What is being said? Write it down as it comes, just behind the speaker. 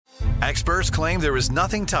Experts claim there is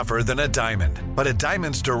nothing tougher than a diamond. But at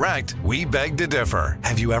Diamonds Direct, we beg to differ.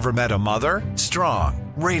 Have you ever met a mother?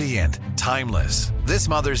 Strong, radiant, timeless. This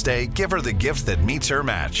Mother's Day, give her the gift that meets her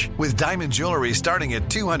match. With diamond jewelry starting at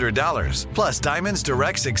 $200. Plus Diamonds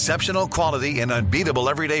Direct's exceptional quality and unbeatable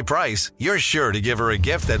everyday price, you're sure to give her a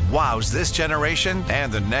gift that wows this generation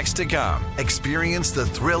and the next to come. Experience the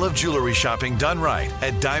thrill of jewelry shopping done right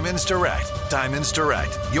at Diamonds Direct. Diamonds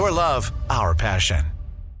Direct. Your love, our passion.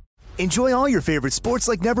 Enjoy all your favorite sports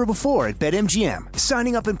like never before at BetMGM.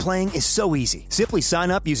 Signing up and playing is so easy. Simply sign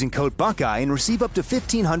up using code Buckeye and receive up to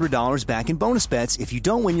 $1,500 back in bonus bets if you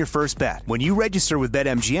don't win your first bet. When you register with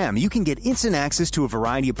BetMGM, you can get instant access to a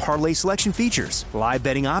variety of parlay selection features, live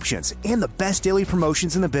betting options, and the best daily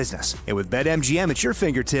promotions in the business. And with BetMGM at your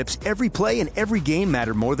fingertips, every play and every game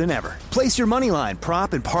matter more than ever. Place your moneyline,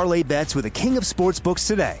 prop, and parlay bets with the king of sportsbooks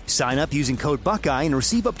today. Sign up using code Buckeye and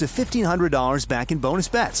receive up to $1,500 back in bonus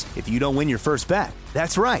bets if you don't win your first bet.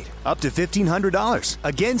 That's right, up to $1,500.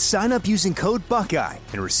 Again, sign up using code Buckeye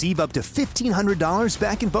and receive up to $1,500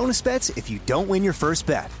 back in bonus bets if you don't win your first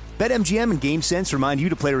bet. BetMGM and GameSense remind you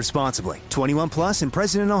to play responsibly. 21 plus and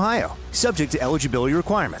present in Ohio. Subject to eligibility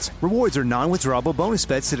requirements. Rewards are non-withdrawable bonus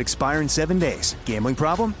bets that expire in 7 days. Gambling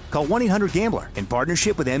problem? Call 1-800-GAMBLER in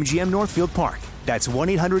partnership with MGM Northfield Park. That's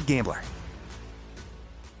 1-800-GAMBLER.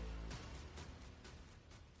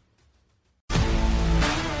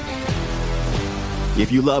 If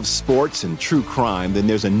you love sports and true crime, then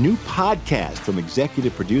there's a new podcast from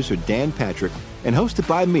executive producer Dan Patrick and hosted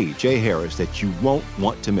by me, Jay Harris, that you won't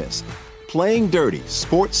want to miss. Playing Dirty: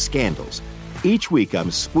 Sports Scandals. Each week, I'm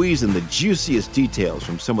squeezing the juiciest details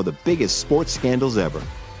from some of the biggest sports scandals ever.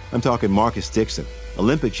 I'm talking Marcus Dixon,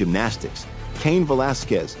 Olympic gymnastics, Cain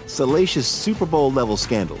Velasquez, salacious Super Bowl-level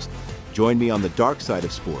scandals. Join me on the dark side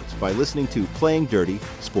of sports by listening to Playing Dirty: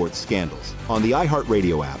 Sports Scandals on the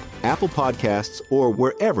iHeartRadio app, Apple Podcasts, or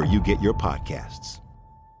wherever you get your podcasts.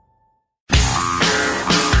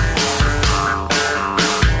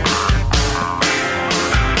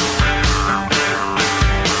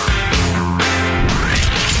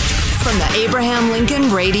 From the Abraham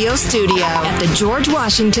Lincoln Radio Studio at the George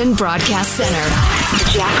Washington Broadcast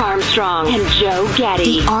Center, Jack Armstrong and Joe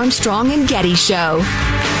Getty. The Armstrong and Getty Show.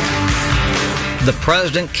 The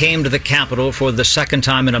president came to the Capitol for the second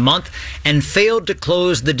time in a month and failed to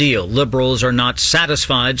close the deal. Liberals are not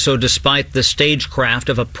satisfied, so despite the stagecraft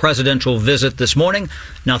of a presidential visit this morning,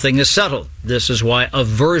 nothing is settled. This is why a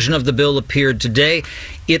version of the bill appeared today.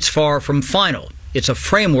 It's far from final. It's a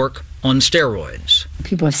framework on steroids.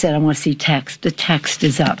 People have said, I want to see text. The text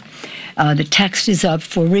is up. The text is up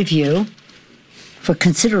for review, for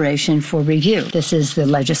consideration for review. This is the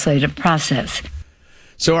legislative process.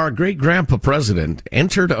 So our great-grandpa president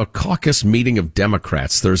entered a caucus meeting of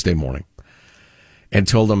Democrats Thursday morning and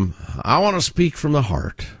told them, I want to speak from the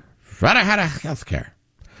heart. Right ahead of health care.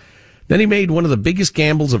 Then he made one of the biggest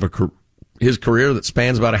gambles of his career that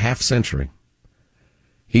spans about a half century.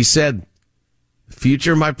 He said, the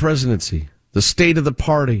future of my presidency, the state of the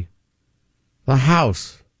party, the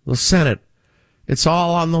House, the Senate, it's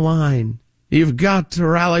all on the line. You've got to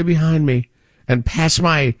rally behind me and pass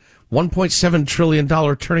my $1.7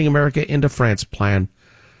 trillion Turning America into France plan.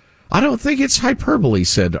 I don't think it's hyperbole,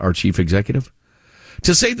 said our chief executive,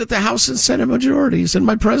 to say that the House and Senate majorities in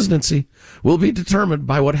my presidency will be determined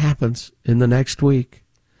by what happens in the next week.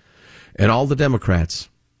 And all the Democrats,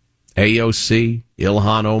 AOC,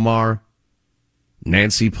 Ilhan Omar,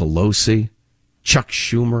 Nancy Pelosi, Chuck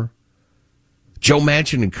Schumer, Joe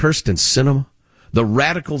Manchin and Kyrsten Sinema, the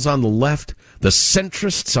radicals on the left, the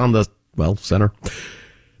centrists on the, center,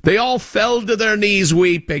 they all fell to their knees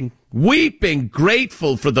weeping,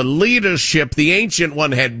 grateful for the leadership the Ancient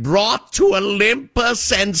One had brought to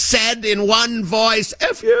Olympus, and said in one voice,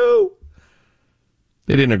 F you.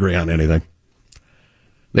 They didn't agree on anything.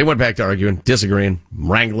 They went back to arguing, disagreeing,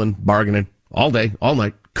 wrangling, bargaining, all day, all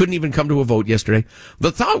night. Couldn't even come to a vote yesterday.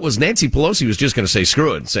 The thought was Nancy Pelosi was just going to say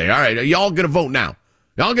screw it and say, all right, are y'all going to vote now?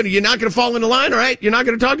 You're not going to fall in the line, all right? You're not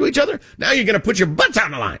going to talk to each other? Now you're going to put your butts on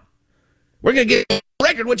the line. We're going to get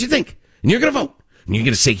record what you think, and you're going to vote, and you're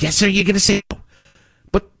going to say yes or you're going to say no.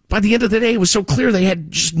 But by the end of the day, it was so clear they had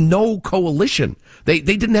just no coalition. They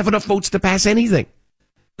didn't have enough votes to pass anything.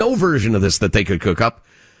 No version of this that they could cook up.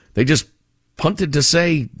 They just punted to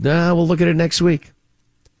say, we'll look at it next week.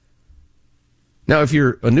 Now, if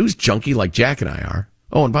you're a news junkie like Jack and I are,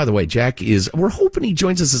 and by the way, we're hoping he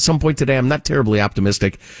joins us at some point today. I'm not terribly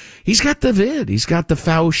optimistic. He's got the vid. He's got the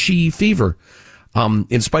Fauci fever.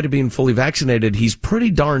 In spite of being fully vaccinated, he's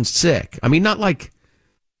pretty darn sick. I mean, not like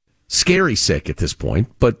scary sick at this point,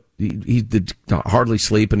 but he hardly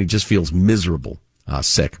sleep and he just feels miserable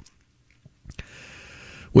sick.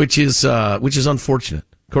 which is unfortunate.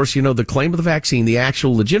 Of course, the claim of the vaccine, the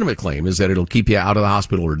actual legitimate claim, is that it'll keep you out of the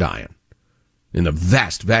hospital or dying in the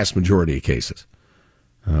vast, vast majority of cases.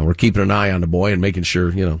 We're keeping an eye on the boy and making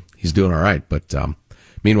sure, he's doing all right. But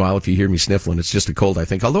meanwhile, if you hear me sniffling, it's just a cold, I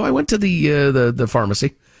think. Although I went to the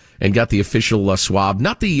pharmacy and got the official swab,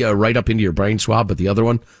 not the right up into your brain swab, but the other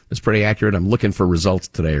one that's pretty accurate. I'm looking for results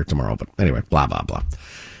today or tomorrow. But anyway, blah, blah, blah.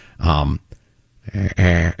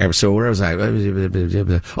 So where was I?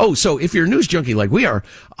 Oh, so if you're a news junkie like we are,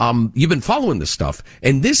 you've been following this stuff,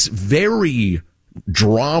 and this very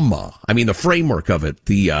drama. I mean, the framework of it,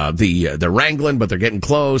 they're wrangling, but they're getting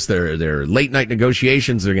close. They're late night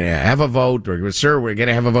negotiations. They're going to have a vote. We're going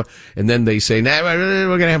to have a vote. And then they say, nah, we're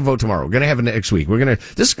going to have a vote tomorrow. We're going to have it next week.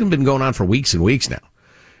 This has been going on for weeks and weeks now.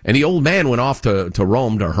 And the old man went off to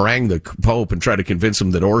Rome to harangue the Pope and try to convince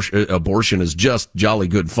him that abortion is just jolly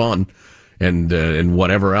good fun and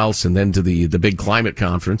whatever else. And then to the big climate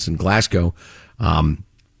conference in Glasgow,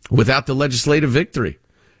 without the legislative victory.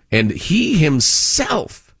 And he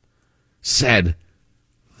himself said,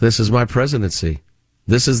 this is my presidency.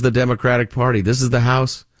 This is the Democratic Party. This is the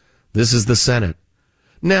House. This is the Senate.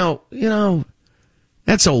 Now,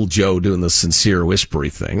 that's old Joe doing the sincere whispery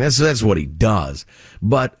thing. That's what he does.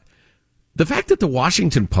 But the fact that the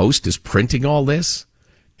Washington Post is printing all this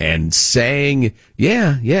and saying,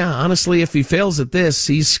 yeah, honestly, if he fails at this,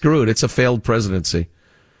 he's screwed. It's a failed presidency.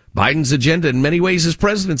 Biden's agenda, in many ways, his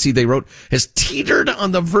presidency, they wrote, has teetered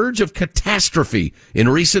on the verge of catastrophe in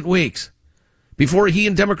recent weeks. Before he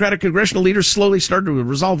and Democratic congressional leaders slowly started to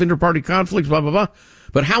resolve inter-party conflicts, blah, blah, blah.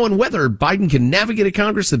 But how and whether Biden can navigate a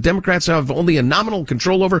Congress that Democrats have only a nominal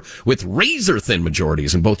control over with razor-thin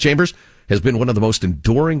majorities in both chambers has been one of the most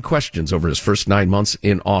enduring questions over his first 9 months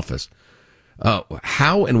in office.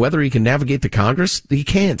 How and whether he can navigate the Congress? He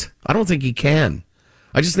can't. I don't think he can.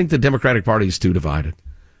 I just think the Democratic Party is too divided,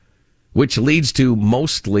 which leads to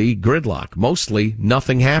mostly gridlock, mostly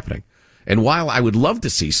nothing happening. And while I would love to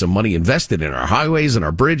see some money invested in our highways and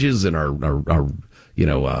our bridges and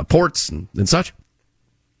our ports and such,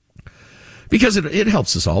 because it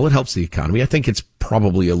helps us all, it helps the economy. I think it's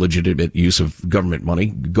probably a legitimate use of government money,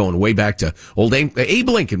 going way back to old Abe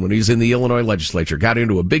Lincoln when he was in the Illinois legislature, got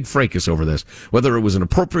into a big fracas over this, whether it was an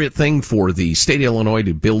appropriate thing for the state of Illinois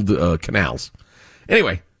to build canals.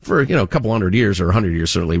 Anyway, for, a couple 100 years or 100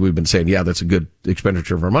 years, certainly, we've been saying, yeah, that's a good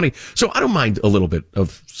expenditure of our money. So I don't mind a little bit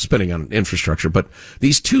of spending on infrastructure, but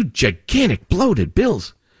these two gigantic bloated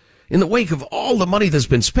bills in the wake of all the money that's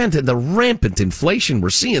been spent and the rampant inflation we're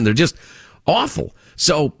seeing, they're just awful.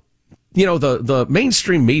 So, the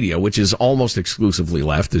mainstream media, which is almost exclusively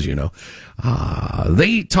left, as you know,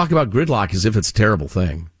 they talk about gridlock as if it's a terrible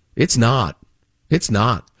thing. It's not. It's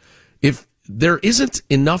not. If there isn't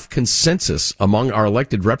enough consensus among our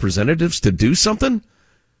elected representatives to do something,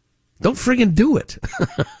 don't friggin' do it.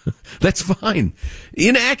 That's fine.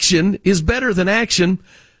 Inaction is better than action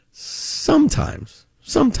sometimes.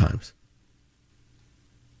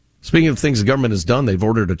 Speaking of things the government has done, they've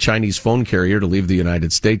ordered a Chinese phone carrier to leave the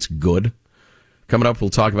United States. Good. Coming up, we'll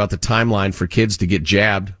talk about the timeline for kids to get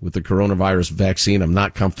jabbed with the coronavirus vaccine. I'm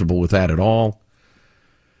not comfortable with that at all.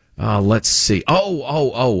 Let's see.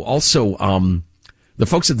 Also, the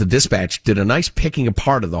folks at the Dispatch did a nice picking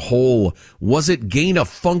apart of the whole, was it gain of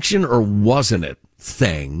function or wasn't it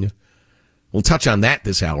thing? We'll touch on that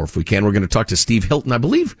this hour if we can. We're going to talk to Steve Hilton, I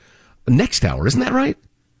believe, next hour. Isn't that right?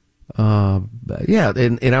 Yeah,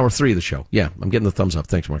 in hour 3 of the show. Yeah, I'm getting the thumbs up.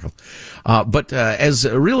 Thanks, Michael. But as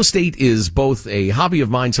real estate is both a hobby of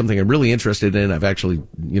mine, something I'm really interested in, I've actually,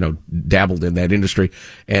 dabbled in that industry,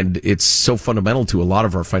 and it's so fundamental to a lot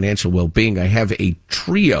of our financial well-being. I have a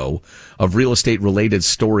trio of real estate-related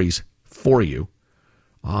stories for you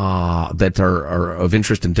that are of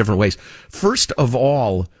interest in different ways. First of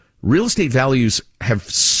all, real estate values have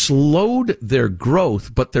slowed their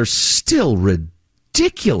growth, but they're still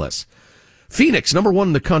ridiculous. Phoenix, number 1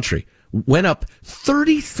 in the country, went up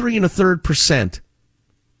 33.3%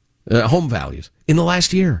 home values in the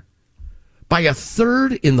last year. By a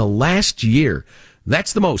third in the last year.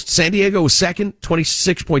 That's the most. San Diego was second,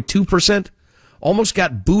 26.2%. Almost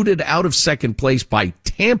got booted out of second place by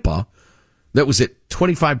Tampa. That was at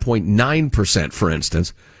 25.9%, for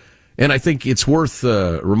instance. And I think it's worth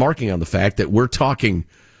remarking on the fact that we're talking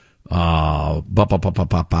the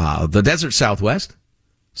desert Southwest,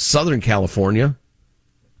 Southern California,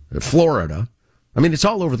 Florida. I mean, it's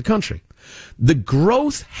all over the country. The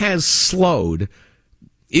growth has slowed.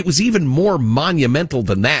 It was even more monumental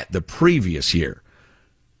than that the previous year.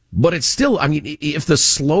 But it's still, I mean, if the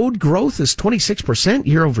slowed growth is 26%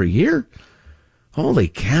 year over year, holy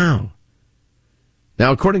cow.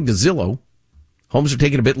 Now, according to Zillow, Homes are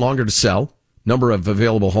taking a bit longer to sell. Number of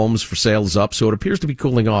available homes for sale is up, so it appears to be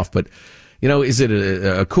cooling off. But, is it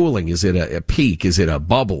a cooling? Is it a peak? Is it a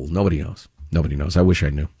bubble? Nobody knows. Nobody knows. I wish I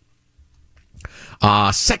knew.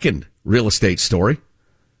 Second real estate story.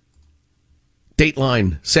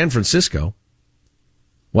 Dateline San Francisco.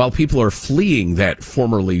 While people are fleeing that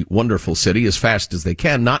formerly wonderful city as fast as they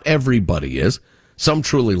can, not everybody is. Some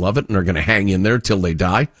truly love it and are going to hang in there till they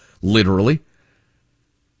die, literally.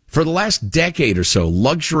 For the last decade or so,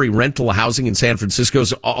 luxury rental housing in San Francisco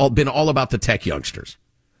has been all about the tech youngsters.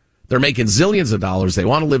 They're making zillions of dollars. They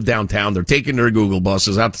want to live downtown. They're taking their Google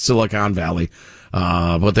buses out to Silicon Valley,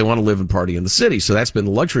 but they want to live and party in the city. So that's been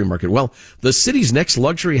the luxury market. Well, the city's next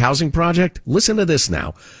luxury housing project, listen to this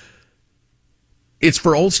now. It's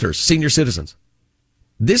for oldsters, senior citizens.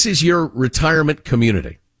 This is your retirement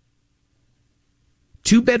community.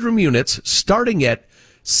 2-bedroom units starting at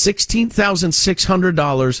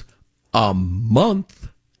 $16,600 a month,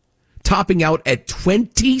 topping out at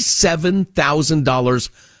 $27,000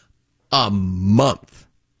 a month.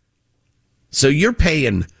 So you're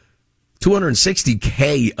paying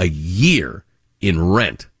 $260K a year in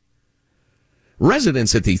rent.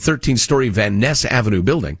 Residents at the 13-story Van Ness Avenue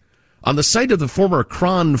building on the site of the former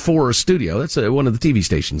Kron 4 studio, that's one of the TV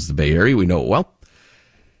stations in the Bay Area, we know it well,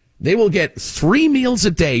 they will get 3 meals a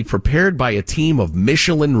day prepared by a team of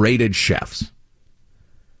Michelin-rated chefs.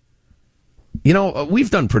 We've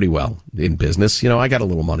done pretty well in business. I got a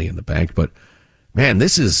little money in the bank, but man,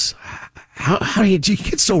 this is, how do you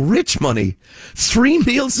get so rich money? 3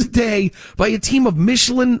 meals a day by a team of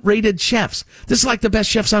Michelin-rated chefs. This is like the best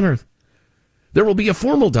chefs on earth. There will be a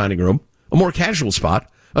formal dining room, a more casual spot,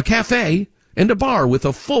 a cafe, and a bar with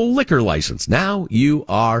a full liquor license. Now you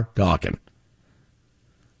are talking.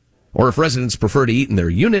 Or if residents prefer to eat in their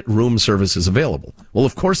unit, room service is available. Well,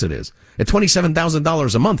 of course it is. At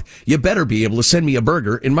 $27,000 a month, you better be able to send me a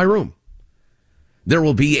burger in my room. There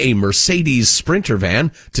will be a Mercedes Sprinter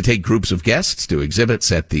van to take groups of guests to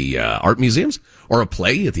exhibits at the art museums, or a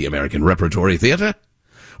play at the American Repertory Theater,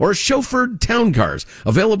 or chauffeured town cars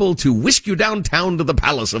available to whisk you downtown to the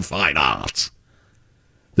Palace of Fine Arts.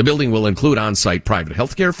 The building will include on-site private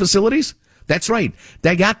healthcare facilities. That's right.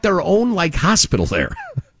 They got their own, hospital there.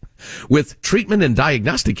 With treatment and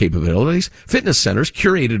diagnostic capabilities, fitness centers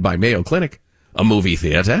curated by Mayo Clinic, a movie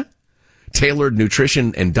theater, tailored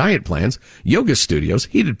nutrition and diet plans, yoga studios,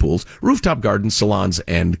 heated pools, rooftop gardens, salons,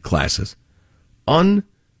 and classes.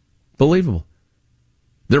 Unbelievable.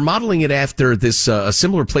 They're modeling it after this a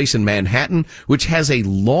similar place in Manhattan, which has a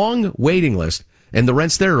long waiting list, and the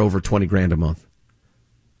rent's there over $20,000 a month.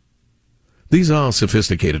 These are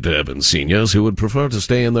sophisticated urban seniors who would prefer to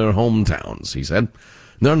stay in their hometowns, he said.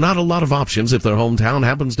 There are not a lot of options if their hometown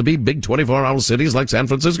happens to be big 24-hour cities like San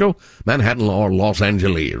Francisco, Manhattan, or Los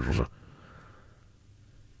Angeles.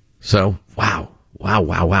 So, wow.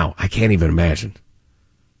 I can't even imagine.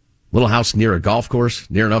 Little house near a golf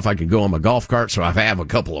course, near enough I can go on my golf cart so I have a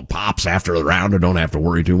couple of pops after the round and don't have to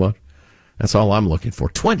worry too much. That's all I'm looking for.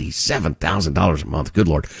 $27,000 a month. Good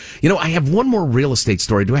Lord. I have one more real estate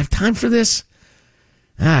story. Do I have time for this?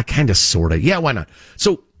 Kind of, sort of. Yeah, why not?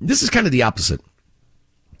 So this is kind of the opposite.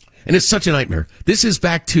 And it's such a nightmare. This is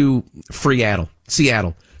back to Seattle.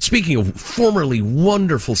 Speaking of formerly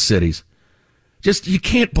wonderful cities, just you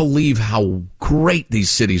can't believe how great these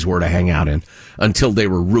cities were to hang out in until they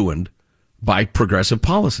were ruined by progressive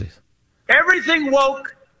policies. Everything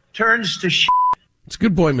woke turns to shit. It's a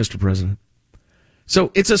good boy, Mr. President.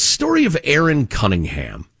 So it's a story of Aaron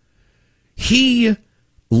Cunningham. He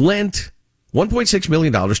lent $1.6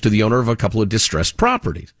 million to the owner of a couple of distressed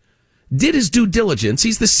properties. Did his due diligence.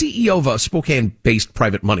 He's the CEO of a Spokane-based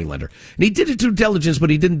private moneylender. And he did his due diligence, but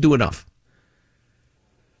he didn't do enough.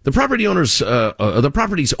 The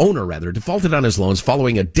property's owner defaulted on his loans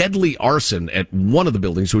following a deadly arson at one of the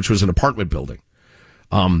buildings, which was an apartment building.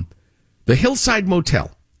 The Hillside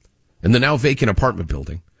Motel and the now vacant apartment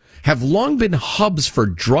building have long been hubs for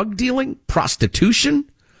drug dealing,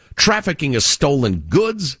 prostitution, trafficking of stolen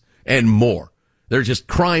goods, and more. They're just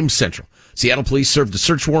crime central. Seattle police served a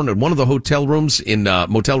search warrant at one of the motel rooms in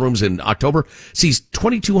October, seized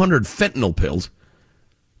 2,200 fentanyl pills,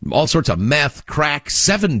 all sorts of meth, crack,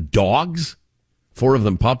 7 dogs, 4 of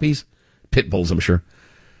them puppies, pit bulls, I'm sure.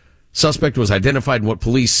 Suspect was identified in what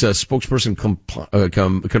police spokesperson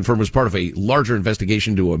confirmed was part of a larger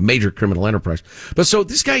investigation into a major criminal enterprise. But so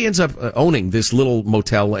this guy ends up owning this little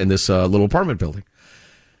motel and this little apartment building.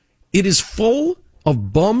 It is full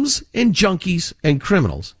of bums and junkies and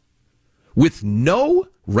criminals with no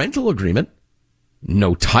rental agreement,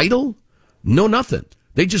 no title, no nothing.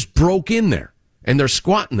 They just broke in there and they're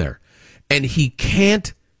squatting there and he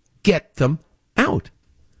can't get them out.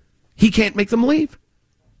 He can't make them leave.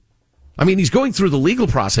 I mean, he's going through the legal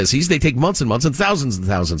processes. They take months and months and thousands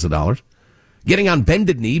of dollars. Getting on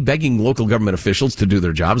bended knee, begging local government officials to do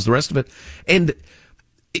their jobs, the rest of it. And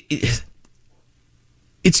it's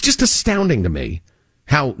just astounding to me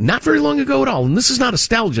how not very long ago at all, and this is not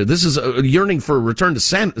nostalgia, this is a yearning for a return to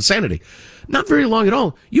sanity. Not very long at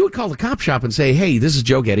all, you would call the cop shop and say, hey, this is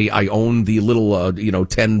Joe Getty. I own the little,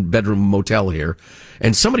 10-bedroom motel here.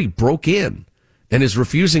 And somebody broke in and is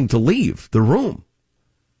refusing to leave the room.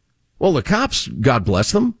 Well, the cops, God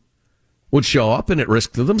bless them, would show up and at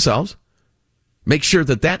risk to themselves, make sure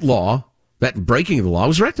that breaking of the law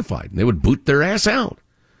was rectified. And they would boot their ass out.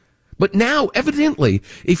 But now, evidently,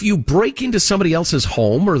 if you break into somebody else's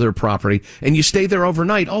home or their property and you stay there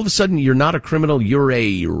overnight, all of a sudden you're not a criminal, you're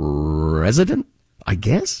a resident, I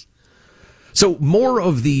guess? So more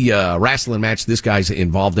of the wrestling match this guy's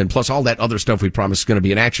involved in, plus all that other stuff we promised is going to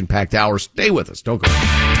be an action-packed hour. Stay with us. Don't go.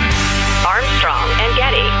 Armstrong and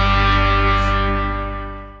Getty.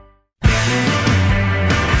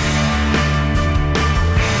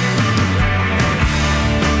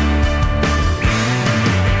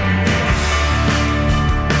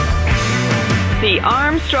 The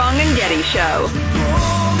Armstrong and Getty Show.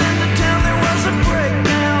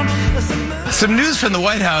 Some news from the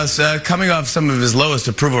White House coming off some of his lowest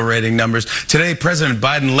approval rating numbers. Today, President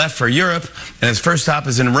Biden left for Europe, and his first stop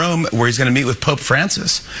is in Rome, where he's going to meet with Pope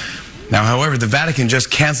Francis. Now, however, the Vatican just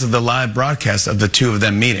canceled the live broadcast of the two of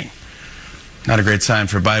them meeting. Not a great sign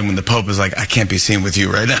for Biden when the Pope is like, I can't be seen with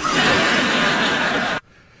you right now.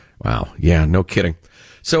 Wow. Yeah, no kidding.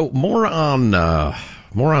 So more on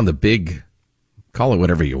the big, call it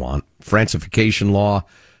whatever you want, Francification law,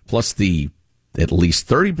 plus the at least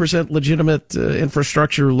 30% legitimate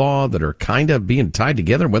infrastructure law that are kind of being tied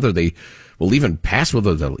together, whether they will even pass,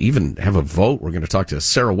 whether they'll even have a vote. We're going to talk to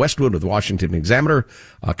Sarah Westwood of the Washington Examiner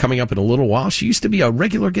coming up in a little while. She used to be a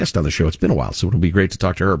regular guest on the show. It's been a while, so it'll be great to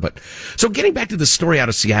talk to her. But so getting back to the story out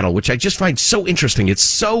of Seattle, which I just find so interesting. It's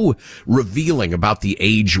so revealing about the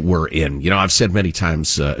age we're in. You know, I've said many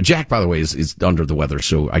times, Jack, by the way, is under the weather,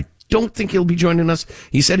 so I don't think he'll be joining us.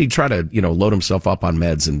 He said he'd try to, load himself up on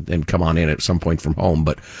meds and come on in at some point from home.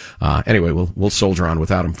 But anyway, we'll soldier on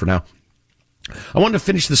without him for now. I wanted to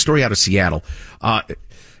finish the story out of Seattle.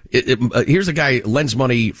 Here's a guy lends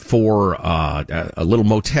money for a little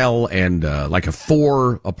motel and like a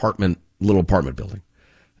 4-apartment little apartment building.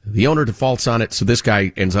 The owner defaults on it, so this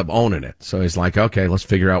guy ends up owning it. So he's like, okay, let's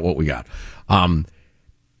figure out what we got.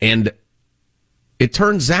 And it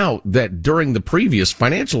turns out that during the previous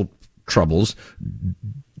financial troubles,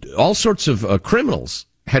 all sorts of criminals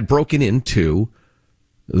had broken into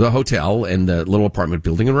the hotel and the little apartment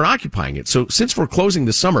building and were occupying it. So since foreclosing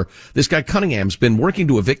this summer, this guy Cunningham's been working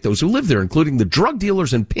to evict those who live there, including the drug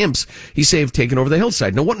dealers and pimps he say have taken over the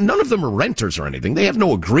hillside. Now, none of them are renters or anything. They have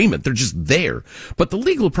no agreement. They're just there. But the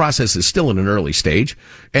legal process is still in an early stage,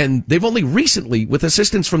 and they've only recently, with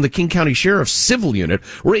assistance from the King County Sheriff's Civil Unit,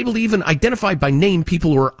 were able to even identify by name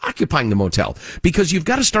people who are occupying the motel, because you've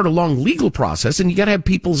got to start a long legal process and you got to have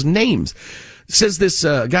people's names. Says this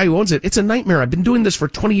guy who owns it, it's a nightmare. I've been doing this for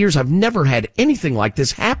 20 years. I've never had anything like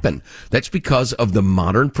this happen. That's because of the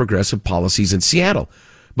modern progressive policies in Seattle.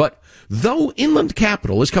 But though Inland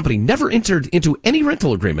Capital, his company, never entered into any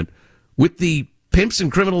rental agreement with the pimps and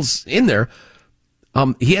criminals in there,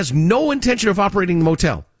 he has no intention of operating the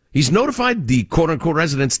motel. He's notified the quote-unquote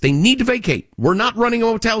residents they need to vacate. We're not running a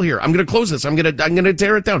motel here. I'm going to close this. I'm going to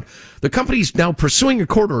tear it down. The company's now pursuing a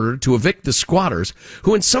court order to evict the squatters,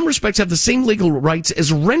 who in some respects have the same legal rights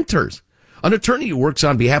as renters. An attorney who works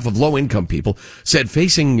on behalf of low-income people said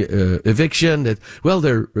facing eviction that, well,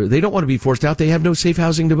 they don't want to be forced out. They have no safe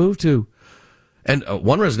housing to move to. And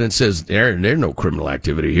one resident says, there's no criminal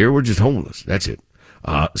activity here. We're just homeless. That's it.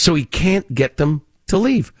 So he can't get them to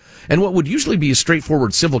leave. And what would usually be a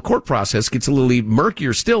straightforward civil court process gets a little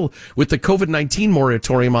murkier still with the COVID-19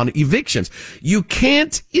 moratorium on evictions. You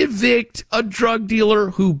can't evict a drug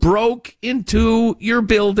dealer who broke into your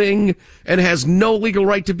building and has no legal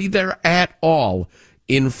right to be there at all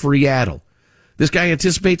in Seattle. This guy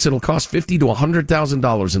anticipates it'll cost $50,000 to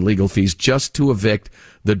 $100,000 in legal fees just to evict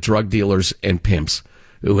the drug dealers and pimps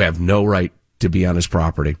who have no right to be on his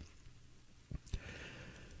property.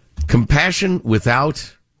 Compassion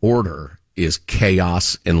without order is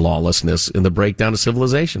chaos and lawlessness in the breakdown of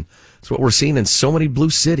civilization. It's what we're seeing in so many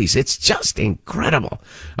blue cities. It's just incredible.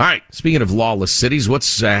 All right, speaking of lawless cities,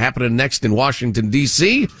 what's happening next in Washington,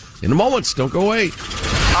 D.C.? In a moment. Don't go away.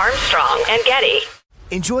 Armstrong and Getty.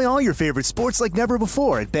 Enjoy all your favorite sports like never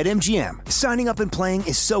before at BetMGM. Signing up and playing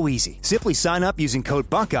is so easy. Simply sign up using code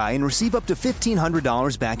Buckeye and receive up to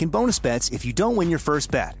 $1,500 back in bonus bets if you don't win your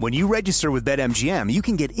first bet. When you register with BetMGM, you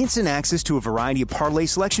can get instant access to a variety of parlay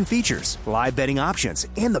selection features, live betting options,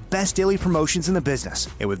 and the best daily promotions in the business.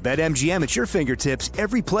 And with BetMGM at your fingertips,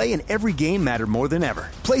 every play and every game matter more than ever.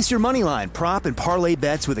 Place your moneyline, prop, and parlay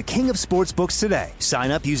bets with the king of sportsbooks today.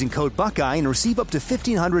 Sign up using code Buckeye and receive up to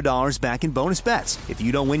 $1,500 back in bonus bets if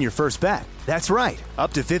you don't win your first bet. That's right,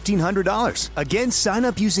 up to $1,500. Again, sign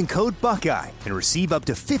up using code Buckeye and receive up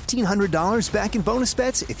to $1,500 back in bonus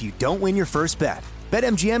bets if you don't win your first bet.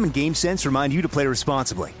 BetMGM and GameSense remind you to play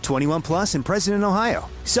responsibly. 21 plus and present in Ohio.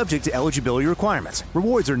 Subject to eligibility requirements.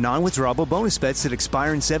 Rewards are non-withdrawable bonus bets that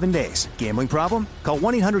expire in 7 days. Gambling problem? Call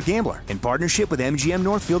 1-800-GAMBLER in partnership with MGM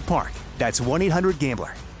Northfield Park. That's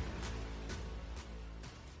 1-800-GAMBLER.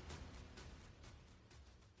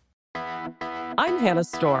 I'm Hannah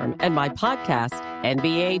Storm, and my podcast,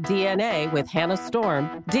 NBA DNA with Hannah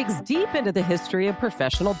Storm, digs deep into the history of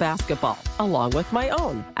professional basketball, along with my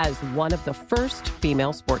own, as one of the first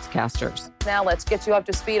female sportscasters. Now let's get you up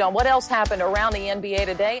to speed on what else happened around the NBA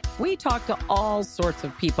today. We talked to all sorts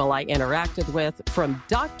of people I interacted with, from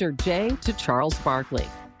Dr. J to Charles Barkley,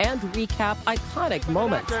 and recap iconic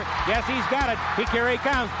moments. Yes, he's got it. Here he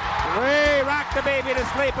comes. Way rock the baby to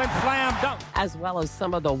sleep and slam dunk. As well as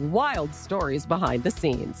some of the wild stories behind the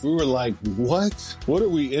scenes. We were like, what? What are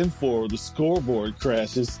we in for? The scoreboard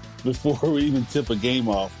crashes before we even tip a game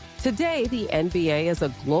off. Today, the NBA is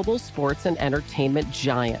a global sports and entertainment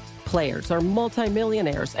giant. Players are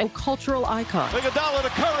multimillionaires and cultural icons. Iguodala to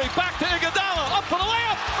Curry, back to Iguodala, up for the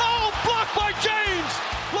layup. Oh, blocked by James.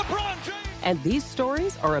 LeBron James. And these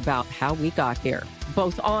stories are about how we got here,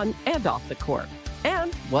 both on and off the court.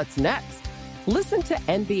 And what's next? Listen to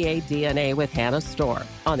NBA DNA with Hannah Storm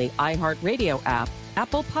on the iHeartRadio app,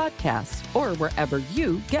 Apple Podcasts, or wherever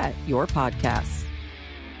you get your podcasts.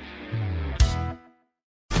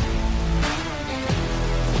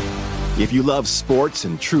 If you love sports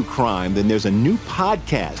and true crime, then there's a new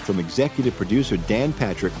podcast from executive producer Dan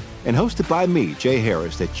Patrick and hosted by me, Jay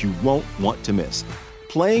Harris, that you won't want to miss.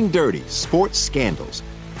 Playing Dirty: Sports Scandals.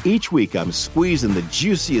 Each week, I'm squeezing the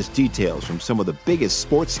juiciest details from some of the biggest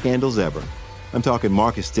sports scandals ever. I'm talking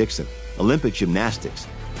Marcus Dixon, Olympic gymnastics,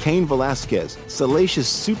 Cain Velasquez, salacious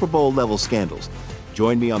Super Bowl-level scandals.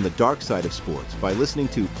 Join me on the dark side of sports by listening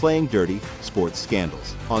to Playing Dirty: Sports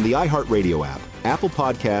Scandals on the iHeartRadio app, Apple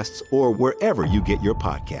Podcasts, or wherever you get your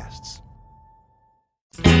podcasts.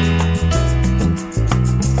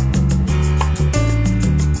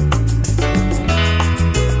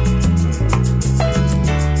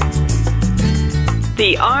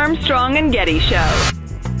 The Armstrong and Getty Show.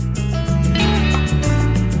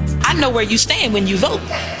 I know where you stand when you vote.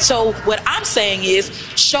 So what I'm saying is,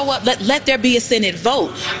 show up. Let there be a Senate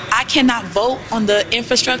vote. I cannot vote on the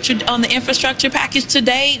infrastructure package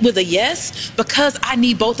today with a yes because I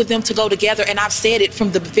need both of them to go together. And I've said it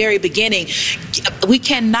from the very beginning. We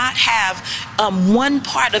cannot have one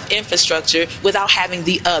part of infrastructure without having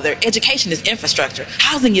the other. Education is infrastructure.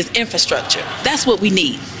 Housing is infrastructure. That's what we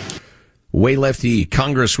need. Way lefty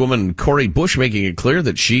Congresswoman Cori Bush making it clear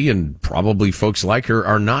that she and probably folks like her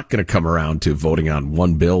are not going to come around to voting on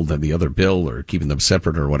one bill than the other bill or keeping them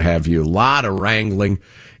separate or what have you. A lot of wrangling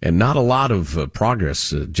and not a lot of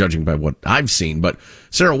progress, judging by what I've seen. But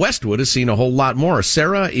Sarah Westwood has seen a whole lot more.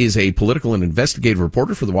 Sarah is a political and investigative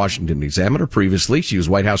reporter for the Washington Examiner. Previously, she was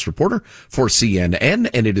White House reporter for CNN, and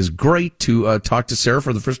it is great to talk to Sarah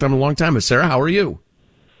for the first time in a long time. Sarah, how are you?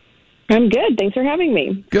 I'm good. Thanks for having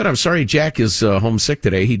me. Good. I'm sorry Jack is homesick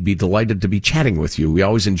today. He'd be delighted to be chatting with you. We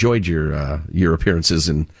always enjoyed your appearances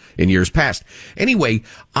in years past. Anyway,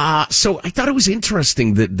 so I thought it was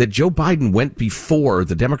interesting that Joe Biden went before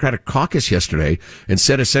the Democratic caucus yesterday and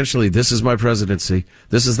said essentially, this is my presidency,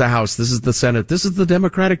 this is the House, this is the Senate, this is the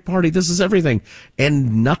Democratic Party, this is everything.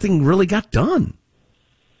 And nothing really got done.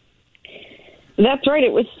 That's right.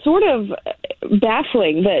 It was sort of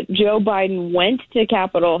baffling that Joe Biden went to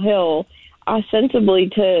Capitol Hill ostensibly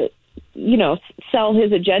to, sell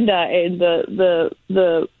his agenda in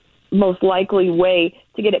the most likely way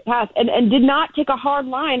to get it passed, and did not take a hard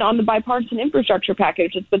line on the bipartisan infrastructure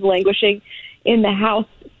package that's been languishing in the House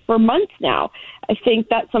for months now. I think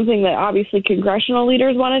that's something that obviously congressional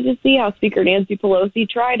leaders wanted to see. House Speaker Nancy Pelosi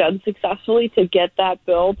tried unsuccessfully to get that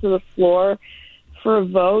bill to the floor for a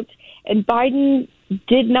vote. And Biden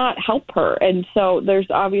did not help her. And so there's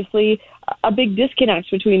obviously a big disconnect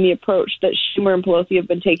between the approach that Schumer and Pelosi have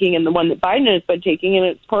been taking and the one that Biden has been taking. And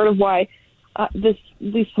it's part of why this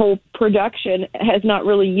whole production has not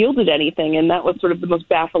really yielded anything. And that was sort of the most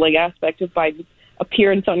baffling aspect of Biden's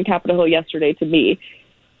appearance on Capitol Hill yesterday to me.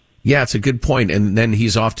 Yeah, it's a good point. And then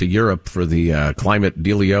he's off to Europe for the climate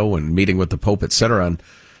dealio and meeting with the Pope, et cetera. And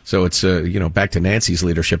so it's, back to Nancy's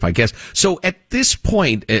leadership, I guess. So at this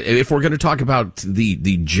point, if we're going to talk about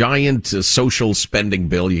the giant social spending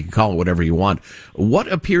bill, you can call it whatever you want, what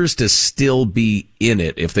appears to still be in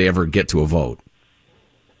it if they ever get to a vote?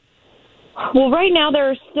 Well, right now there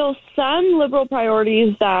are still some liberal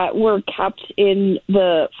priorities that were kept in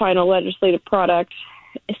the final legislative product,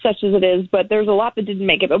 such as it is, but there's a lot that didn't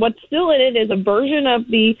make it. But what's still in it is a version of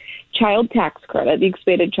the child tax credit, the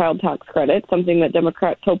expanded child tax credit, something that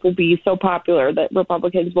Democrats hope will be so popular that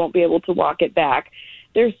Republicans won't be able to walk it back.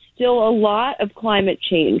 There's still a lot of climate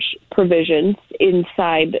change provisions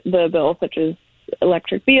inside the bill, such as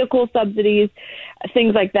electric vehicle subsidies,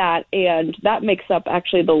 things like that, and that makes up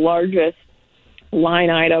actually the largest line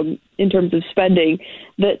item in terms of spending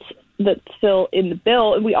that's still in the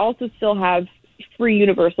bill. And we also still have free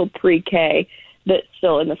universal pre-K that's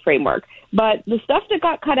still in the framework. But the stuff that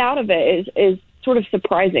got cut out of it is sort of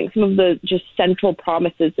surprising. Some of the just central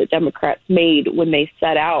promises that Democrats made when they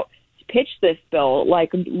set out to pitch this bill, like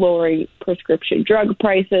lowering prescription drug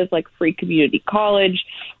prices, like free community college,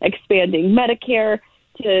 expanding Medicare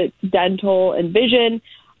to dental and vision.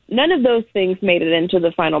 None of those things made it into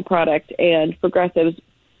the final product, and progressives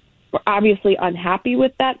were obviously unhappy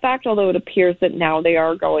with that fact, although it appears that now they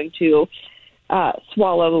are going to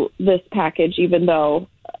swallow this package, even though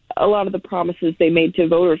a lot of the promises they made to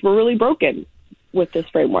voters were really broken with this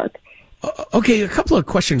framework. Okay, a couple of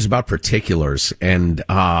questions about particulars and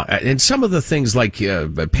some of the things like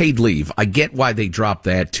paid leave. I get why they dropped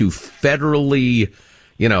that to federally,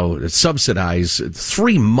 subsidize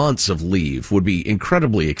 3 months of leave would be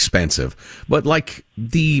incredibly expensive. But like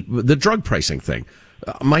the drug pricing thing,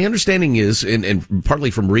 my understanding is, and partly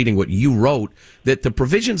from reading what you wrote, that the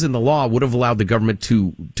provisions in the law would have allowed the government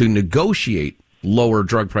to negotiate lower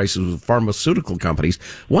drug prices with pharmaceutical companies.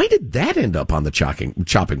 Why did that end up on the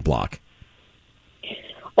chopping block?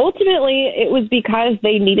 Ultimately, it was because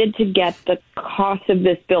they needed to get the cost of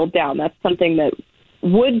this bill down. That's something that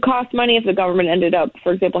would cost money if the government ended up,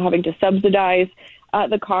 for example, having to subsidize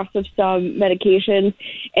the cost of some medications.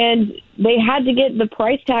 And they had to get the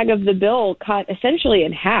price tag of the bill cut essentially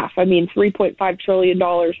in half. I mean, $3.5 trillion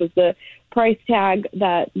was the price tag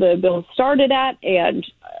that the bill started at. And,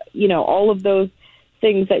 all of those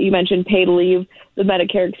things that you mentioned, paid leave, the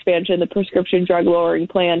Medicare expansion, the prescription drug lowering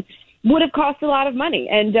plan, would have cost a lot of money.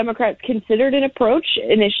 And Democrats considered an approach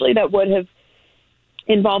initially that would have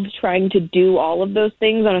involved trying to do all of those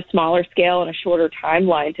things on a smaller scale and a shorter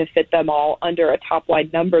timeline to fit them all under a top-line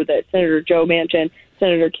number that Senator Joe Manchin,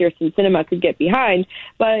 Senator Kyrsten Sinema could get behind.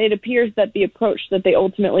 But it appears that the approach that they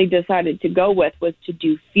ultimately decided to go with was to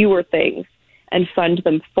do fewer things and fund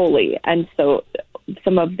them fully. And so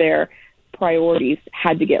some of their priorities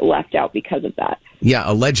had to get left out because of that. Yeah,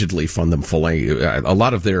 allegedly fund them fully. A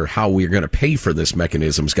lot of their how we're going to pay for this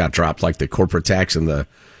mechanisms got dropped, like the corporate tax and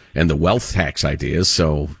the wealth tax ideas.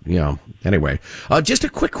 So, anyway, just a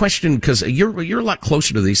quick question, because you're a lot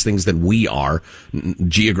closer to these things than we are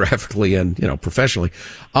geographically and, professionally.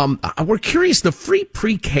 We're curious, the free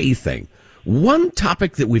pre-K thing. One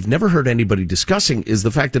topic that we've never heard anybody discussing is the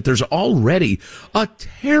fact that there's already a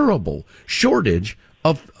terrible shortage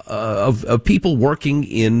of people working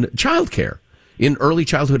in childcare, in early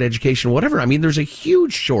childhood education, whatever. I mean, there's a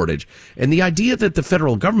huge shortage. And the idea that the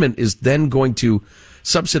federal government is then going to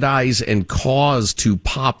subsidize and cause to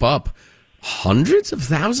pop up hundreds of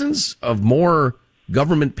thousands of more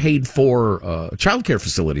government paid for childcare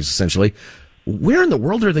facilities, essentially. Where in the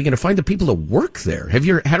world are they going to find the people to work there? Have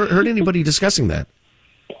you heard anybody discussing that?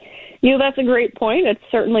 That's a great point. It's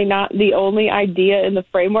certainly not the only idea in the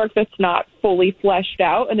framework that's not fully fleshed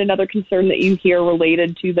out. And another concern that you hear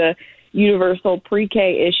related to the universal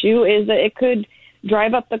pre-K issue is that it could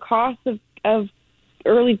drive up the cost of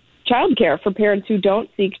early childcare for parents who don't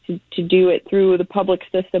seek to do it through the public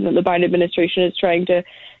system that the Biden administration is trying to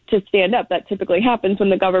stand up. That typically happens when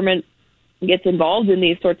the government gets involved in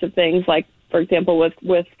these sorts of things, like, for example,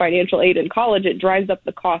 with financial aid in college, it drives up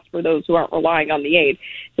the cost for those who aren't relying on the aid.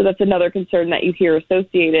 So that's another concern that you hear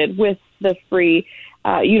associated with the free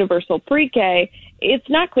universal pre-K. It's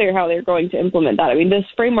not clear how they're going to implement that. I mean, this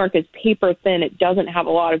framework is paper thin. It doesn't have a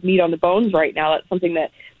lot of meat on the bones right now. That's something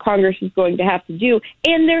that Congress is going to have to do.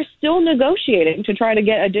 And they're still negotiating to try to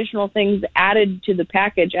get additional things added to the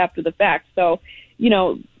package after the fact. So,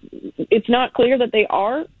 it's not clear that they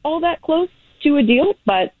are all that close to a deal,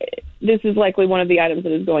 but this is likely one of the items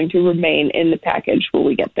that is going to remain in the package when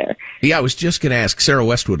we get there. Yeah, I was just going to ask. Sarah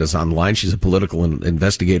Westwood is on the line. She's a political and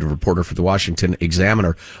investigative reporter for the Washington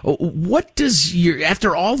Examiner. What does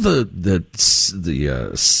after all the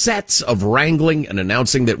sets of wrangling and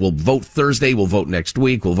announcing that we'll vote Thursday, we'll vote next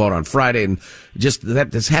week, we'll vote on Friday, and just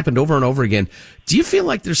that has happened over and over again, do you feel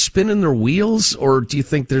like they're spinning their wheels, or do you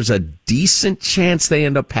think there's a decent chance they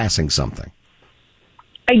end up passing something?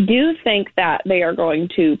 I do think that they are going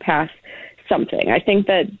to pass something. I think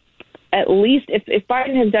that at least if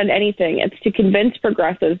Biden has done anything, it's to convince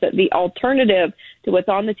progressives that the alternative to what's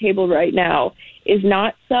on the table right now is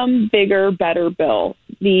not some bigger, better bill.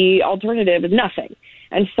 The alternative is nothing.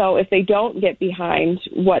 And so if they don't get behind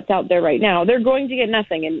what's out there right now, they're going to get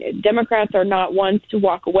nothing. And Democrats are not ones to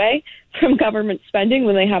walk away from government spending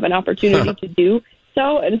when they have an opportunity to do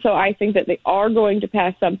so. And so I think that they are going to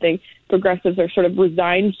pass something. Progressives are sort of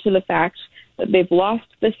resigned to the fact that they've lost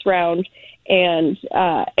this round. And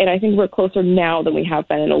I think we're closer now than we have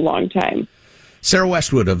been in a long time. Sarah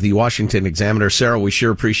Westwood of the Washington Examiner. Sarah, we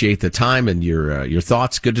sure appreciate the time and your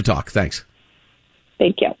thoughts. Good to talk. Thanks.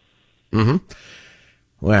 Thank you. Mm-hmm.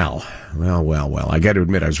 Well. I got to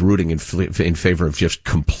admit, I was rooting in favor of just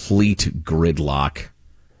complete gridlock.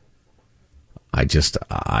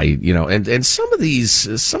 And some of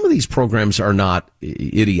these programs are not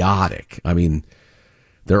idiotic. I mean,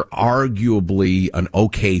 they're arguably an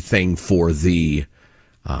okay thing for the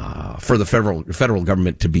federal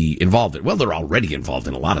government to be involved in. Well, they're already involved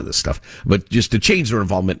in a lot of this stuff, but just to change their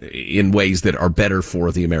involvement in ways that are better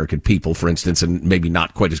for the American people, for instance, and maybe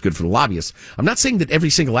not quite as good for the lobbyists. I'm not saying that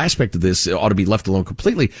every single aspect of this ought to be left alone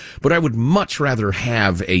completely, but I would much rather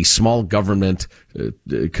have a small government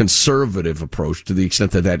conservative approach, to the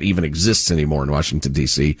extent that that even exists anymore in Washington,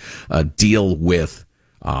 D.C., deal with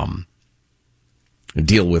some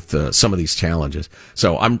of these challenges.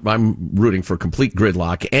 So I'm rooting for complete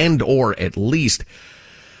gridlock and or at least,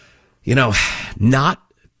 not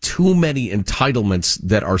too many entitlements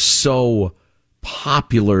that are so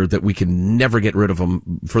popular that we can never get rid of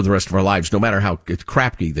them for the rest of our lives, no matter how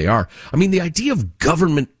crappy they are. I mean, the idea of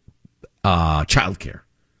government childcare,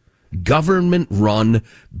 government-run,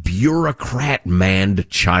 bureaucrat-manned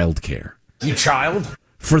childcare. You child?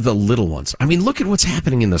 For the little ones. I mean, look at what's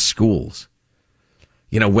happening in the schools.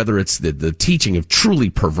 Whether it's the teaching of truly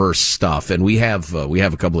perverse stuff, and we have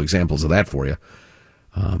a couple examples of that for you.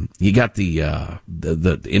 You got the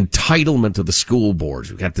entitlement of the school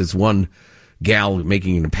boards. We got this one gal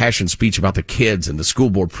making an impassioned speech about the kids, and the school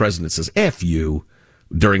board president says "F you"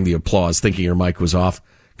 during the applause, thinking her mic was off.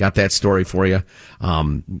 Got that story for you.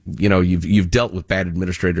 You've dealt with bad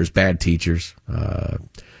administrators, bad teachers.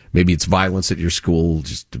 Maybe it's violence at your school.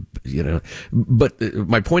 But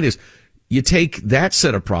my point is, you take that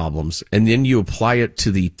set of problems and then you apply it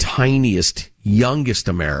to the tiniest, youngest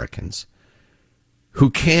Americans who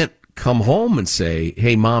can't come home and say,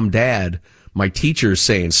 "Hey, Mom, Dad, my teacher's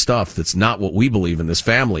saying stuff that's not what we believe in this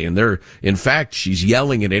family." And in fact, she's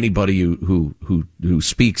yelling at anybody who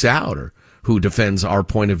speaks out or who defends our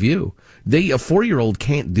point of view. A 4-year-old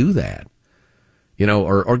can't do that.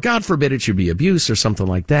 Or God forbid it should be abuse or something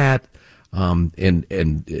like that.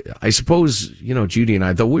 And I suppose, Judy and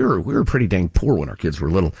I, though we were pretty dang poor when our kids were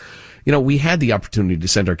little, we had the opportunity to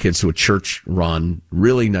send our kids to a church-run,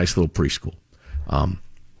 really nice little preschool,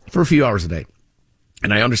 for a few hours a day.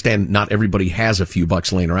 And I understand not everybody has a few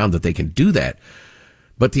bucks laying around that they can do that.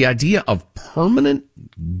 But the idea of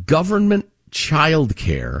permanent government child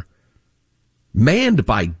care manned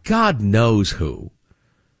by God knows who.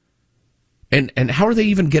 And how are they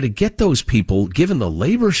even going to get those people given the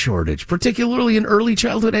labor shortage, particularly in early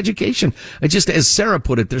childhood education? Just as Sarah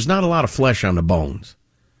put it, there's not a lot of flesh on the bones.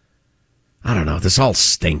 I don't know. This all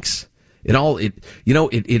stinks. It all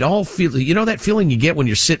feels, that feeling you get when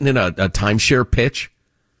you're sitting in a timeshare pitch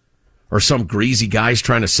or some greasy guy's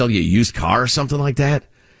trying to sell you a used car or something like that.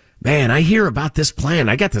 Man, I hear about this plan.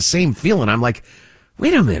 I got the same feeling. I'm like,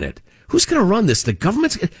 wait a minute. Who's going to run this? The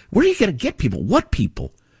government's, where are you going to get people? What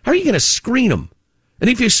people? How are you going to screen them? And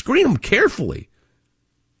if you screen them carefully,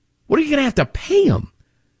 what are you going to have to pay them?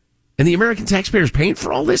 And the American taxpayer is paying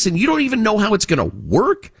for all this, and you don't even know how it's going to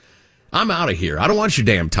work? I'm out of here. I don't want your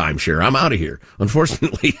damn timeshare. I'm out of here.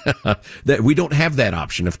 Unfortunately, that we don't have that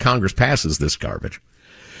option if Congress passes this garbage.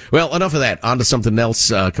 Well, enough of that. On to something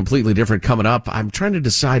else completely different coming up. I'm trying to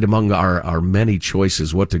decide among our many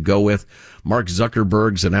choices what to go with. Mark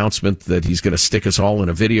Zuckerberg's announcement that he's going to stick us all in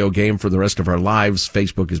a video game for the rest of our lives.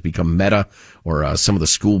 Facebook has become Meta, or some of the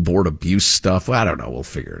school board abuse stuff. Well, I don't know. We'll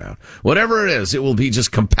figure it out. Whatever it is, it will be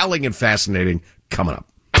just compelling and fascinating coming up.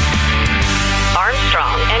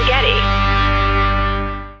 Armstrong and Getty.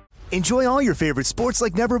 Enjoy all your favorite sports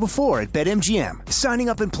like never before at BetMGM. Signing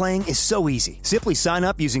up and playing is so easy. Simply sign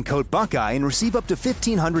up using code Buckeye and receive up to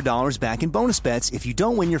 $1,500 back in bonus bets if you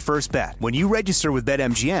don't win your first bet. When you register with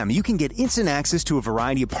BetMGM, you can get instant access to a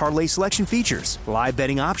variety of parlay selection features, live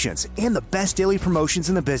betting options, and the best daily promotions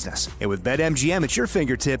in the business. And with BetMGM at your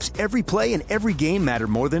fingertips, every play and every game matter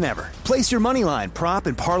more than ever. Place your moneyline, prop,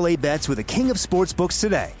 and parlay bets with the king of sportsbooks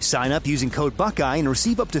today. Sign up using code Buckeye and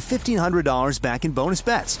receive up to $1,500 back in bonus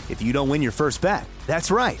bets if you don't win your first bet.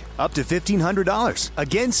 That's right, up to $1,500.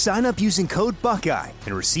 Again, sign up using code Buckeye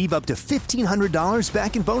and receive up to $1,500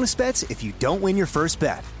 back in bonus bets if you don't win your first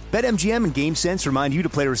bet. BetMGM and GameSense remind you to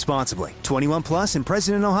play responsibly. 21 plus and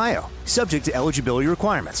present in Ohio. Subject to eligibility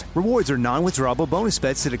requirements. Rewards are non-withdrawable bonus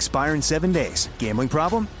bets that expire in 7 days. Gambling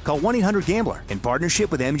problem? Call 1-800-GAMBLER in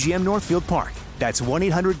partnership with MGM Northfield Park. That's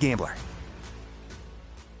 1-800-GAMBLER.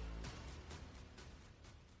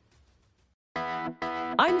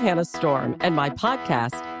 I'm Hannah Storm, and my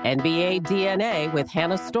podcast, NBA DNA with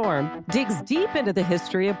Hannah Storm, digs deep into the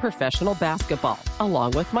history of professional basketball,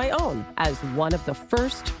 along with my own, as one of the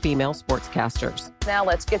first female sportscasters. Now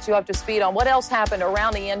let's get you up to speed on what else happened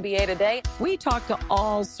around the NBA today. We talked to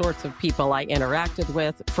all sorts of people I interacted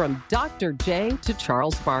with, from Dr. J to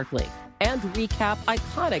Charles Barkley, and recap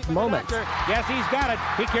iconic moments. Yes, he's got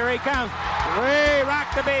it. Here he comes. Way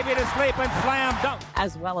rock the baby to sleep and slam dunk.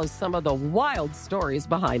 As well as some of the wild stories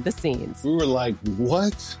behind the scenes. We were like,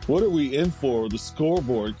 what? What are we in for? The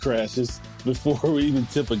scoreboard crashes before we even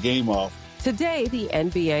tip a game off. Today, the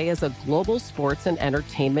NBA is a global sports and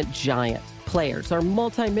entertainment giant. Players are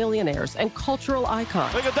multimillionaires and cultural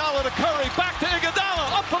icons. Iguodala to Curry, back to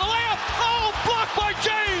Iguodala, up for the layup. Oh, blocked by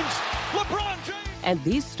James. LeBron James. And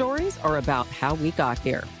these stories are about how we got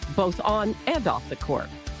here, both on and off the court.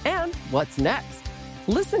 And what's next?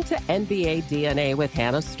 Listen to NBA DNA with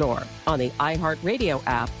Hannah Storm on the iHeartRadio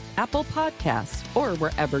app, Apple Podcasts, or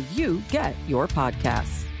wherever you get your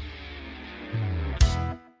podcasts.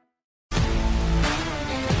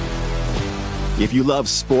 If you love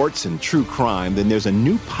sports and true crime, then there's a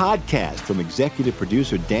new podcast from executive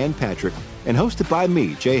producer Dan Patrick and hosted by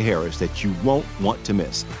me, Jay Harris, that you won't want to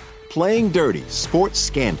miss. Playing Dirty: Sports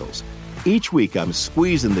Scandals. Each week, I'm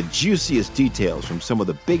squeezing the juiciest details from some of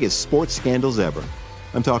the biggest sports scandals ever.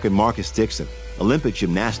 I'm talking Marcus Dixon, Olympic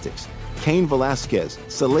gymnastics, Cain Velasquez,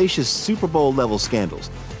 salacious Super Bowl-level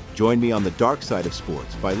scandals. Join me on the dark side of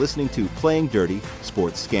sports by listening to Playing Dirty: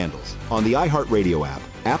 Sports Scandals on the iHeartRadio app,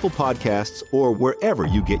 Apple Podcasts, or wherever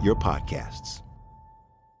you get your podcasts.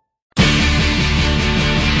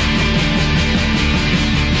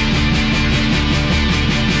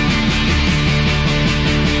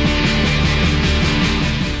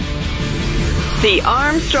 The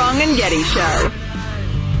Armstrong and Getty Show.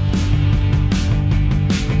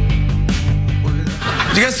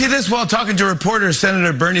 Did you guys see this? While talking to reporters,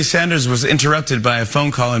 Senator Bernie Sanders was interrupted by a phone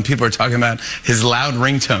call, and people are talking about his loud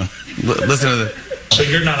ringtone. Listen to this. So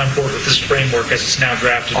you're not on board with this framework as it's now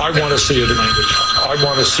drafted? I want to see it. I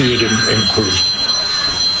want to see it improved.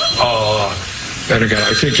 And again,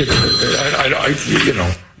 I think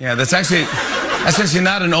Yeah, that's actually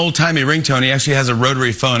not an old-timey ringtone. He actually has a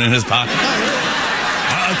rotary phone in his pocket.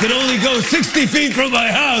 I could only go 60 feet from my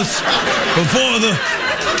house before the...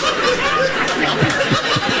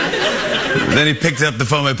 Then he picked up the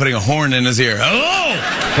phone by putting a horn in his ear. Hello?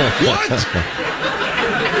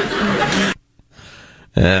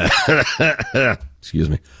 What? Excuse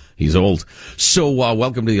me. He's old. So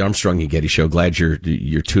welcome to the Armstrong and Getty Show. Glad you're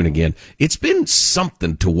tuning in. It's been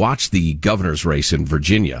something to watch the governor's race in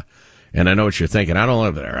Virginia. And I know what you're thinking. I don't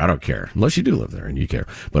live there. I don't care. Unless you do live there and you care.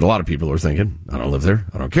 But a lot of people are thinking, I don't live there.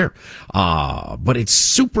 I don't care. But it's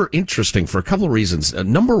super interesting for a couple of reasons.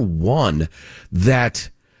 Number one, that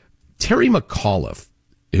Terry McAuliffe,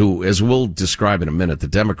 who, as we'll describe in a minute, the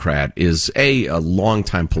Democrat, is a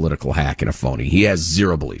longtime political hack and a phony. He has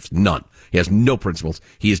zero beliefs. None. He has no principles.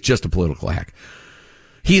 He is just a political hack.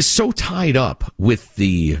 He is so tied up with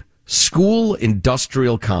the school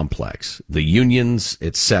industrial complex, the unions,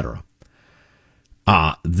 etc.,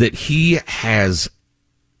 that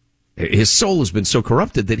his soul has been so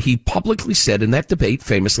corrupted that he publicly said in that debate,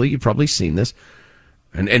 famously, you've probably seen this,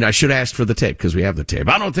 and I should ask for the tape because we have the tape.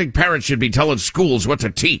 I don't think parents should be telling schools what to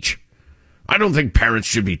teach. I don't think parents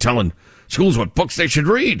should be telling schools what books they should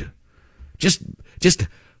read. Just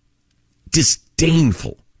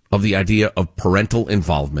disdainful of the idea of parental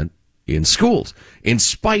involvement in schools, in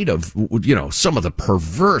spite of, some of the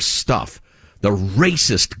perverse stuff, the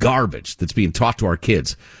racist garbage that's being taught to our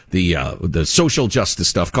kids, the social justice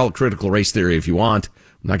stuff, call it critical race theory if you want.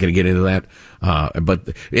 I'm not going to get into that.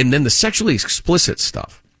 And then the sexually explicit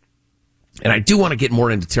stuff. And I do want to get more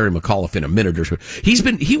into Terry McAuliffe in a minute or two.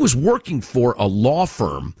 He was working for a law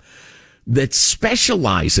firm that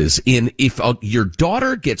specializes in if your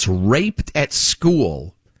daughter gets raped at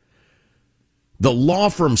school, the law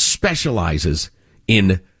firm specializes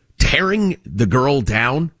in tearing the girl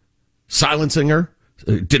down, silencing her,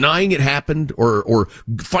 denying it happened, or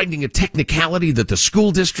finding a technicality that the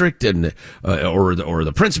school district and or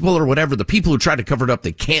the principal or whatever, the people who try to cover it up,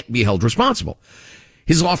 they can't be held responsible.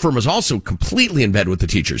 His law firm is also completely in bed with the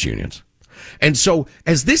teachers' unions. And so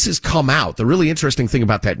as this has come out, the really interesting thing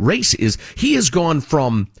about that race is he has gone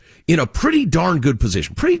from in a pretty darn good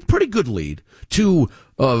position, pretty good lead, to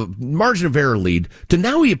margin of error lead, to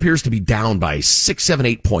now he appears to be down by 6, 7,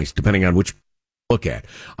 8 points, depending on which you look at.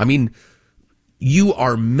 I mean, you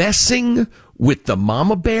are messing with the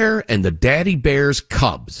mama bear and the daddy bear's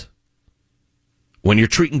cubs when you're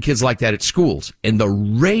treating kids like that at schools. And the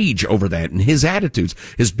rage over that and his attitudes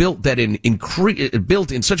is built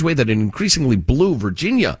in such a way that in increasingly blue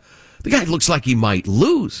Virginia, the guy looks like he might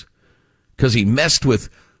lose because he messed with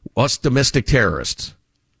us domestic terrorists,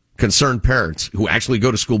 concerned parents who actually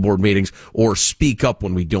go to school board meetings or speak up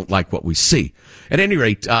when we don't like what we see. At any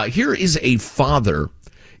rate, here is a father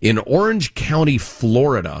in Orange County,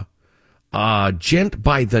 Florida, gent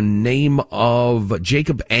by the name of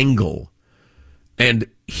Jacob Engel. And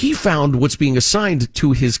he found what's being assigned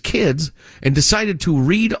to his kids and decided to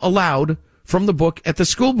read aloud from the book at the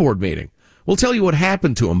school board meeting. We'll tell you what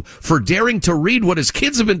happened to him for daring to read what his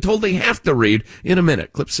kids have been told they have to read in a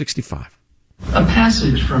minute. Clip 65. A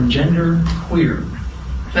passage from Gender Queer.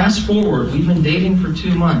 Fast forward, we've been dating for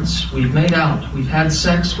 2 months. We've made out. We've had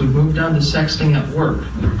sex. We've moved on to sexting at work.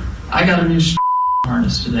 I got a new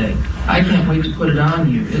harness today. I can't wait to put it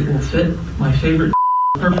on you. It will fit my favorite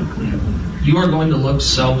perfectly. You are going to look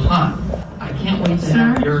so hot. I can't wait to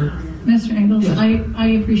have your... Mr. Engels, I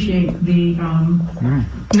appreciate the...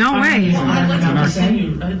 No way.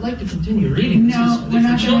 I'd like to continue reading. No, we're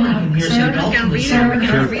not going to. Sir,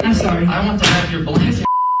 I'm sorry. I want to have your blanket.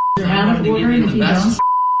 You're out of order if you don't.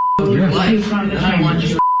 Life, and I want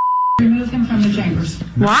you... Remove him from the chambers.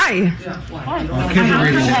 Why?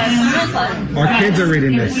 Our kids are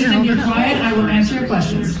reading this. If you're quiet, I will answer your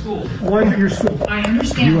questions. Why is it your school? I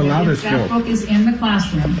understand that book is in the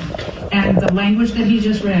classroom, and the language that he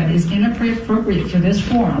just read is inappropriate for this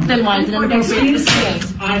forum. Then why is it inappropriate?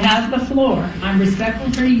 Excuse me. I have the floor. I'm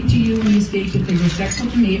respectful to you when you speak. If you're respectful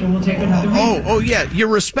to me, or we'll take another reason. Oh, yeah. You're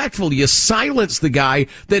respectful. You silenced the guy,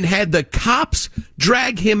 then had the cops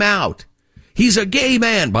drag him out. He's a gay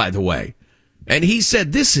man, by the way. And he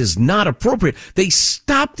said this is not appropriate. They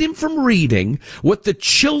stopped him from reading what the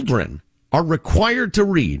children are required to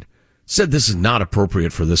read. Said this is not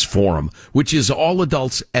appropriate for this forum, which is all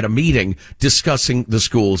adults at a meeting discussing the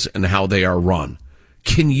schools and how they are run.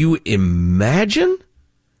 Can you imagine?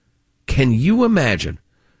 Can you imagine?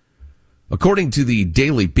 According to the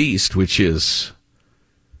Daily Beast, which is...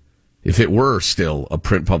 if it were still a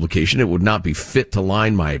print publication, it would not be fit to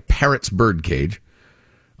line my parrot's birdcage.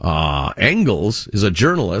 Engels is a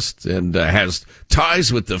journalist and has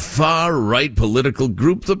ties with the far-right political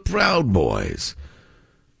group, the Proud Boys.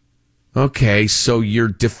 Okay, so your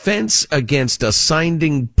defense against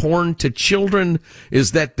assigning porn to children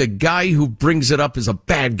is that the guy who brings it up is a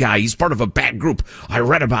bad guy. He's part of a bad group. I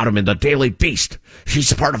read about him in the Daily Beast.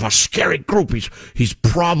 He's part of a scary group. He's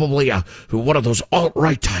probably one of those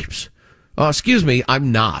alt-right types. Excuse me,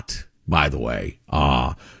 I'm not, by the way.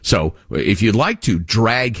 So if you'd like to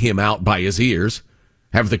drag him out by his ears,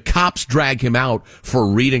 have the cops drag him out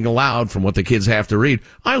for reading aloud from what the kids have to read,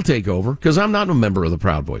 I'll take over, because I'm not a member of the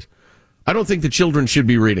Proud Boys. I don't think the children should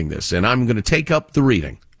be reading this, and I'm going to take up the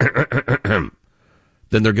reading. Then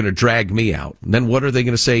they're going to drag me out. And then what are they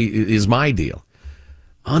going to say is my deal?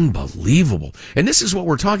 Unbelievable. And this is what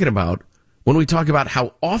we're talking about when we talk about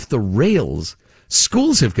how off the rails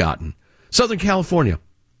schools have gotten. Southern California,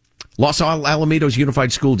 Los Alamitos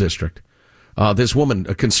Unified School District. This woman,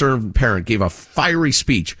 a concerned parent, gave a fiery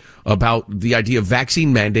speech about the idea of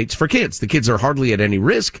vaccine mandates for kids. The kids are hardly at any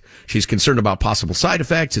risk. She's concerned about possible side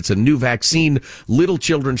effects. It's a new vaccine. Little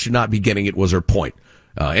children should not be getting it, was her point.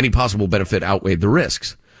 Any possible benefit outweighed the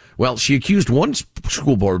risks. Well, she accused one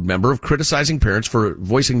school board member of criticizing parents for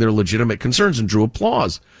voicing their legitimate concerns and drew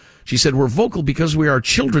applause. She said, "We're vocal because we are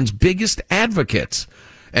children's biggest advocates."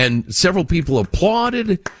 And several people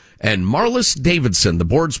applauded. And Marlis Davidson, the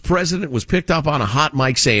board's president, was picked up on a hot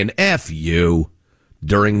mic saying, "F you,"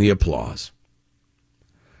 during the applause.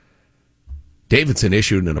 Davidson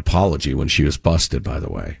issued an apology when she was busted, by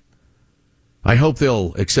the way. I hope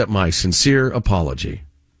they'll accept my sincere apology.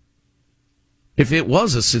 If it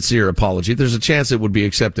was a sincere apology, there's a chance it would be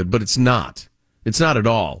accepted, but it's not. It's not at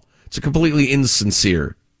all. It's a completely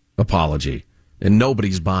insincere apology, and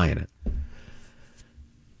nobody's buying it.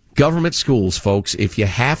 Government schools, folks, if you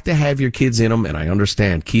have to have your kids in them, and I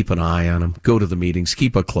understand, keep an eye on them, go to the meetings,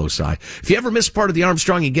 keep a close eye. If you ever miss part of the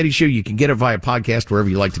Armstrong and Getty show, you can get it via podcast wherever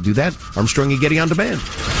you like to do that. Armstrong and Getty on demand.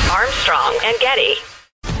 Armstrong and Getty.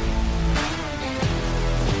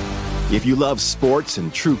 If you love sports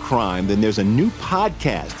and true crime, then there's a new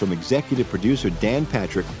podcast from executive producer Dan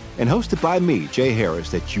Patrick and hosted by me, Jay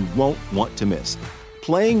Harris, that you won't want to miss.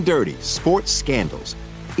 Playing Dirty: Sports Scandals.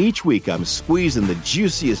 Each week, I'm squeezing the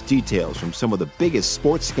juiciest details from some of the biggest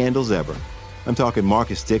sports scandals ever. I'm talking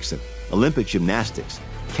Marcus Dixon, Olympic gymnastics,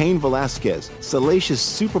 Cain Velasquez, salacious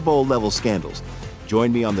Super Bowl-level scandals.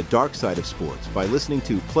 Join me on the dark side of sports by listening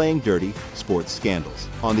to Playing Dirty: Sports Scandals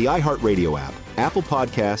on the iHeartRadio app, Apple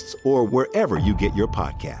Podcasts, or wherever you get your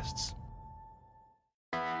podcasts.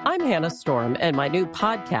 I'm Hannah Storm, and my new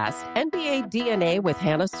podcast, NBA DNA with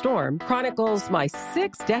Hannah Storm, chronicles my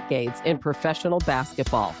 6 decades in professional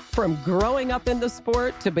basketball. From growing up in the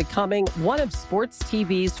sport to becoming one of sports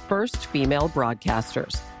TV's first female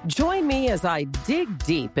broadcasters. Join me as I dig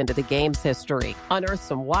deep into the game's history, unearth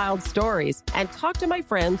some wild stories, and talk to my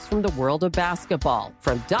friends from the world of basketball,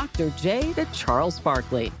 from Dr. J to Charles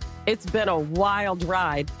Barkley. It's been a wild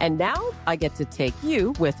ride, and now I get to take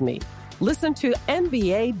you with me. Listen to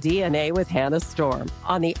NBA DNA with Hannah Storm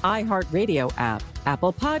on the iHeartRadio app,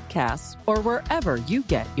 Apple Podcasts, or wherever you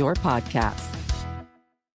get your podcasts.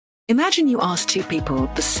 Imagine you ask 2 people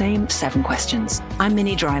the same 7 questions. I'm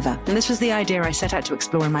Minnie Driver, and this was the idea I set out to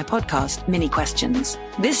explore in my podcast, Mini Questions.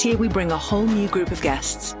 This year, we bring a whole new group of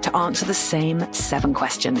guests to answer the same 7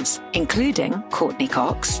 questions, including Courtney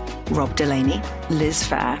Cox, Rob Delaney, Liz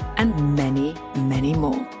Phair, and many, many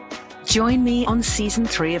more. Join me on Season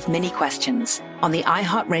 3 of Mini Questions on the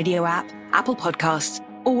iHeartRadio app, Apple Podcasts,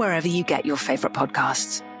 or wherever you get your favorite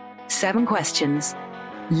podcasts. 7 questions,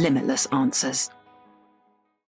 limitless answers.